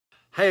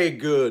Hey,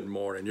 good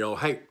morning, y'all.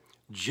 Hey,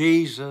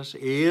 Jesus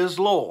is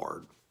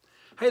Lord.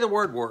 Hey, the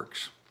word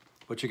works,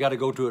 but you got to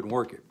go to it and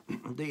work it.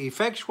 The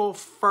effectual,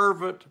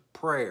 fervent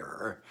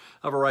prayer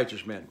of a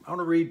righteous man. I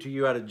want to read to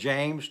you out of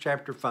James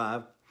chapter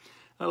 5,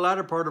 the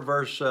latter part of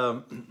verse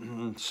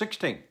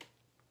 16.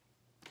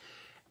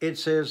 It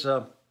says,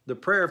 the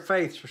prayer of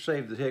faith shall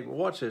save the sick. Well,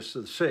 what's this?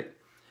 The sick.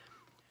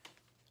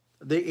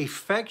 The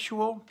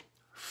effectual,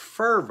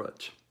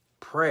 fervent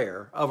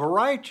prayer of a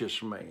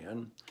righteous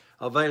man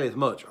availeth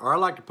much. Or I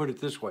like to put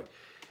it this way.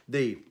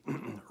 The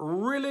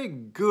really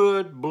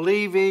good,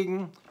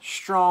 believing,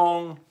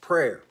 strong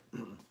prayer,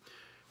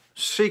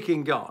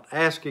 seeking God,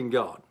 asking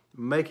God,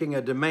 making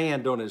a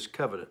demand on His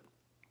covenant.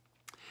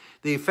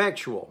 The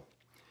effectual,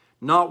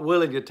 not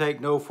willing to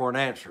take no for an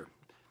answer.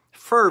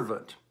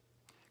 Fervent,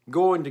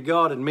 going to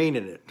God and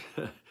meaning it,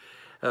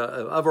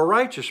 of a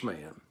righteous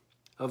man,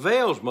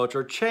 avails much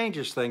or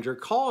changes things or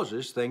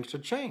causes things to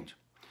change.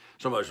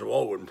 Somebody said,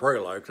 well, I wouldn't pray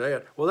like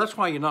that. Well, that's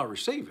why you're not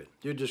receiving.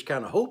 You're just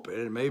kind of hoping,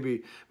 and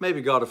maybe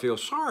God will feel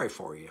sorry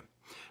for you.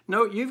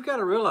 No, you've got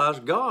to realize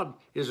God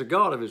is a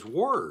God of His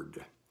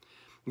Word.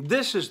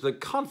 This is the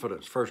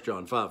confidence, 1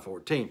 John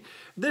 5:14.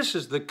 This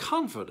is the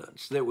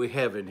confidence that we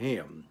have in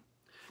Him.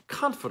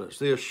 Confidence,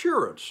 the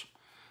assurance,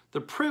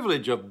 the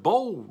privilege of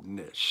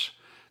boldness.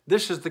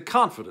 This is the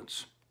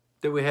confidence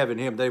that we have in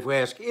Him, that if we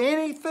ask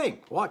anything,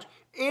 watch,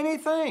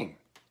 anything,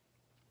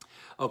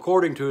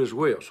 according to His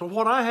will. So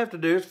what I have to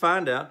do is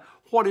find out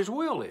what His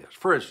will is.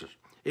 For instance,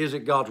 is it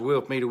God's will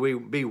for me to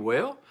be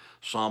well?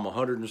 Psalm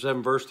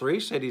 107 verse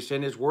 3 said He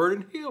sent His word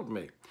and healed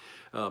me.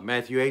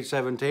 Matthew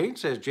 8:17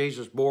 says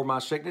Jesus bore my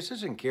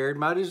sicknesses and carried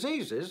my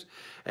diseases.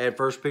 And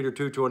 1 Peter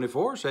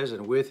 2:24 says,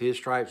 and with His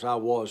stripes I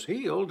was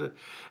healed.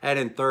 And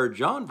in 3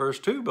 John verse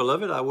 2,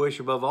 beloved, I wish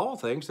above all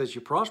things that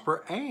you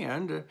prosper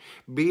and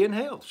be in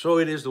health. So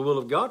it is the will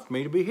of God for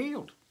me to be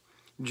healed.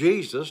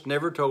 Jesus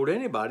never told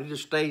anybody to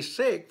stay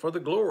sick for the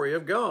glory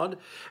of God.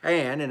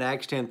 And in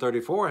Acts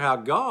 10:34, how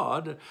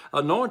God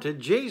anointed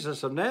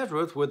Jesus of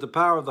Nazareth with the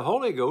power of the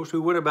Holy Ghost,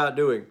 who went about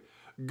doing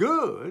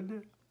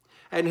good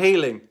and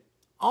healing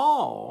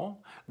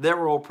all that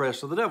were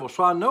oppressed of the devil.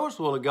 So I know it's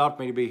the will of God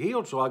for me to be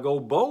healed, so I go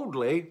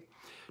boldly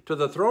to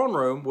the throne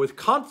room with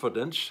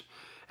confidence,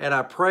 and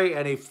I pray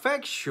an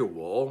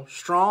effectual,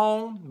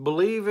 strong,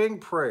 believing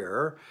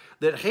prayer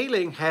that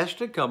healing has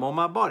to come on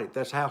my body.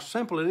 That's how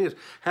simple it is.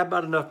 How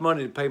about enough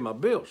money to pay my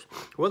bills?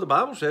 Well, the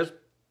Bible says,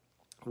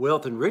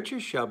 wealth and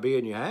riches shall be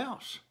in your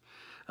house.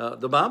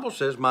 The Bible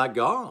says, my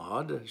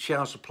God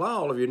shall supply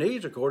all of your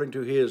needs according to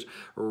His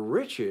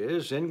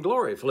riches in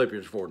glory,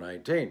 Philippians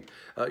 4:19.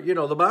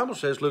 The Bible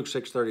says, Luke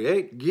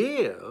 6:38,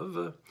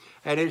 give,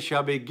 and it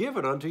shall be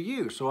given unto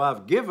you. So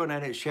I've given,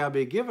 and it shall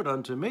be given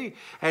unto me.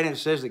 And it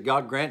says that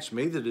God grants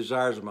me the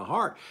desires of my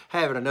heart.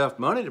 Having enough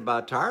money to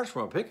buy tires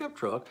from a pickup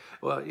truck,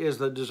 well, is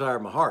the desire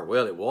of my heart.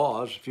 Well, it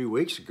was. A few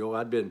weeks ago,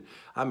 I'd been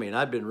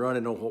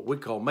running on what we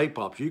call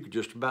Maypops. You could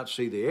just about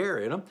see the air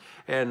in them,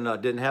 and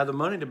didn't have the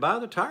money to buy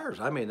the tires.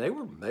 They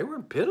were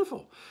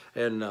pitiful,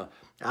 and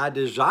I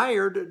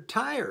desired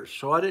tires,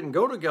 so I didn't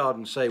go to God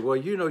and say, well,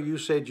 you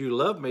said you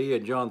love me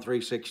in John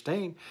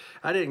 3:16.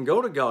 I didn't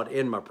go to God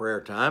in my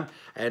prayer time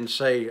and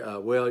say,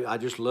 well, I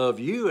just love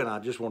you and I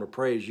just want to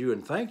praise you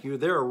and thank you.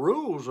 There are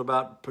rules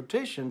about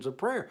petitions of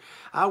prayer.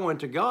 I went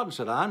to God and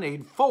said, I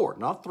need 4,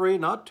 not 3,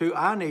 not 2.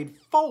 I need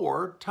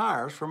 4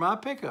 tires for my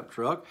pickup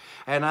truck,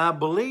 and I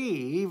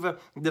believe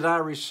that I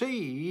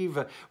receive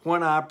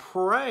when I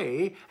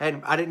pray,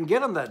 and I didn't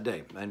get them that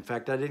day. In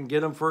fact, I didn't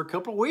get them for a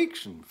couple of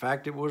weeks. In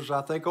fact, it was,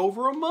 I think,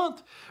 over a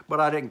month, but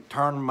I didn't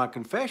turn my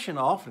confession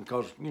off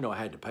because, I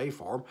had to pay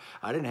for them.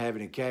 I didn't have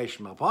any cash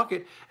in my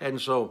pocket, and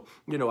so,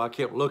 I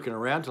kept looking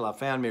around till I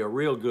found me a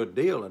real good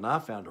deal, and I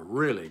found a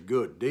really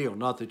good deal.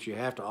 Not that you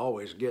have to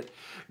always get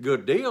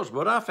good deals,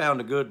 but I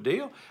found a good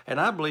deal, and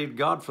I believed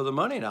God for the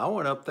money, and I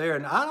went up there,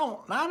 and I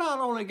not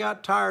only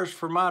got tires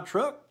for my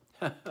truck,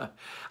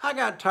 I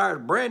got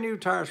tires, brand new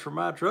tires for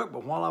my truck,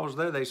 but while I was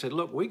there, they said,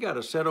 look, we got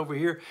a set over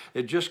here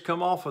that just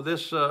come off of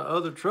this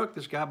other truck.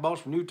 This guy bought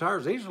some new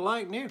tires. These are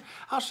like new.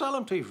 I'll sell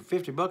them to you for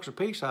 $50 a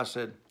piece. I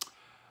said,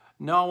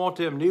 no, I want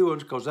them new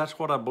ones because that's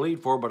what I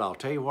bleed for, but I'll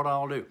tell you what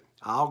I'll do.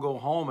 I'll go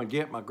home and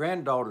get my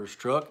granddaughter's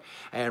truck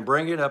and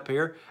bring it up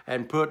here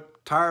and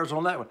put tires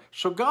on that one.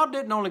 So God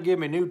didn't only give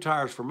me new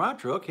tires for my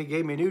truck, He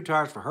gave me new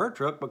tires for her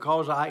truck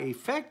because I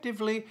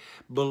effectively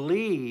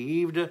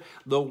believed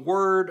the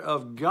Word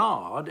of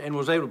God and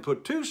was able to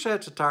put 2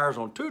 sets of tires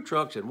on 2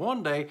 trucks in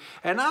one day,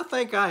 and I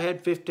think I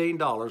had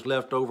 $15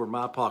 left over in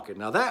my pocket.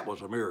 Now that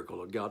was a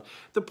miracle of God.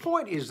 The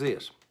point is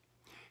this: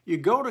 you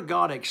go to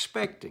God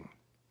expecting.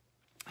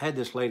 I had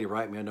this lady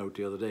write me a note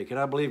the other day. Can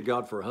I believe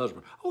God for a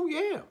husband? Oh,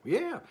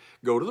 yeah.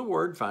 Go to the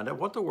Word, find out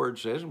what the Word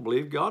says, and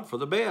believe God for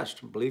the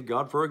best. Believe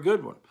God for a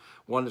good one.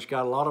 One that's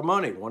got a lot of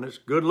money, one that's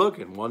good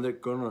looking, one that's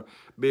going to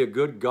be a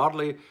good,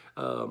 godly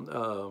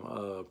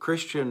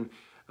Christian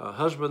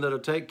husband that'll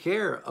take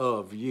care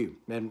of you.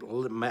 And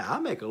I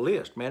make a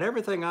list, man.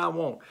 Everything I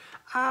want,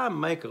 I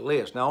make a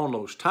list. Now, on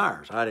those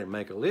tires, I didn't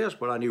make a list,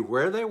 but I knew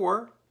where they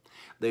were.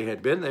 They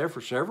had been there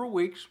for several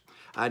weeks.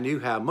 I knew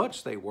how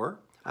much they were.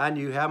 I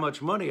knew how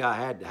much money I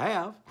had to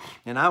have.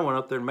 And I went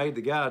up there and made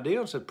the guy a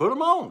deal and said, put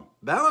them on,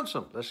 balance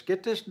them. Let's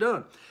get this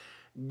done.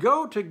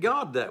 Go to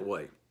God that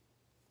way.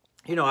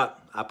 You know,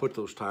 I put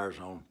those tires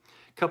on.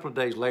 A couple of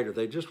days later,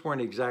 they just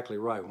weren't exactly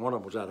right. One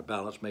of them was out of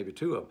balance, maybe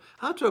two of them.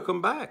 I took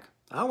them back.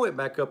 I went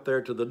back up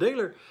there to the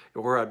dealer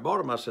where I'd bought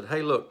them. I said,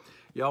 hey, look,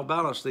 y'all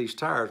balance these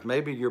tires.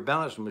 Maybe your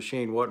balancing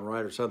machine wasn't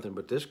right or something,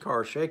 but this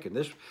car's shaking.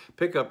 This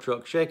pickup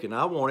truck's shaking.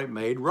 I want it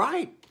made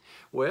right.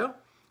 Well,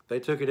 they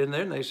took it in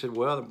there and they said,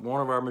 well,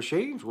 one of our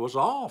machines was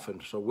off.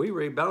 And so we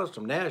rebalanced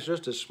them. Now it's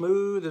just as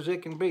smooth as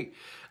it can be.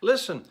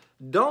 Listen,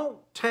 don't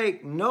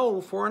take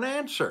no for an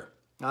answer.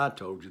 I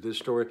told you this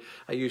story.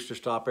 I used to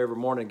stop every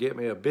morning and get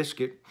me a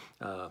biscuit,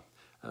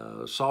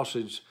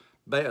 sausage,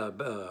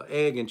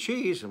 egg and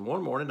cheese. And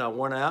one morning I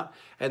went out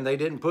and they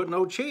didn't put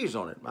no cheese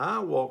on it. I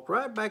walked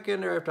right back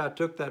in there after I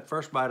took that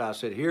first bite. I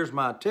said, here's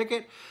my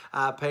ticket.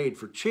 I paid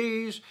for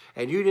cheese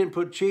and you didn't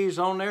put cheese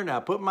on there. Now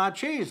put my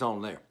cheese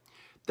on there.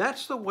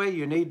 That's the way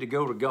you need to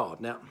go to God.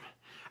 Now,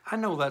 I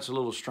know that's a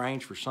little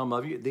strange for some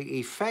of you. The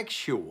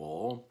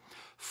effectual,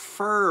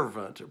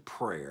 fervent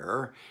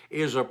prayer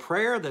is a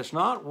prayer that's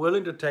not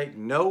willing to take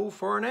no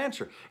for an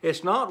answer.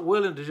 It's not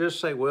willing to just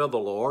say, well, the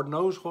Lord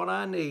knows what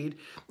I need.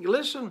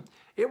 Listen,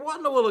 it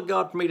wasn't the will of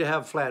God for me to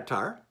have a flat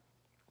tire.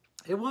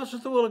 It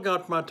wasn't the will of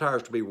God for my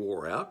tires to be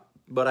wore out.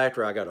 But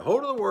after I got a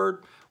hold of the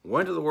Word,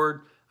 went to the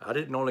Word, I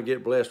didn't only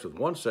get blessed with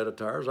one set of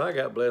tires, I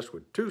got blessed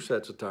with two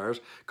sets of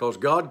tires because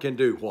God can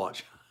do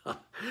what?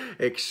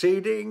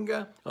 Exceeding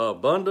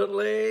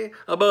abundantly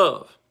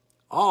above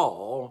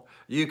all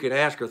you can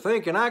ask or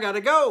think, and I got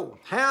to go.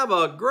 Have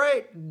a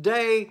great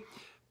day.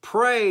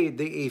 Pray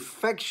the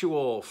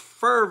effectual,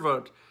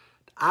 fervent,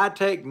 I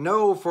take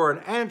no for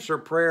an answer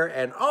prayer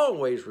and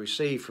always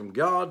receive from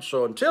God.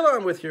 So until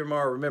I'm with you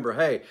tomorrow, remember,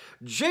 hey,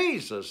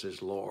 Jesus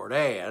is Lord,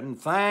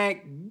 and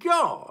thank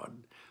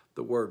God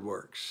the Word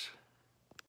works.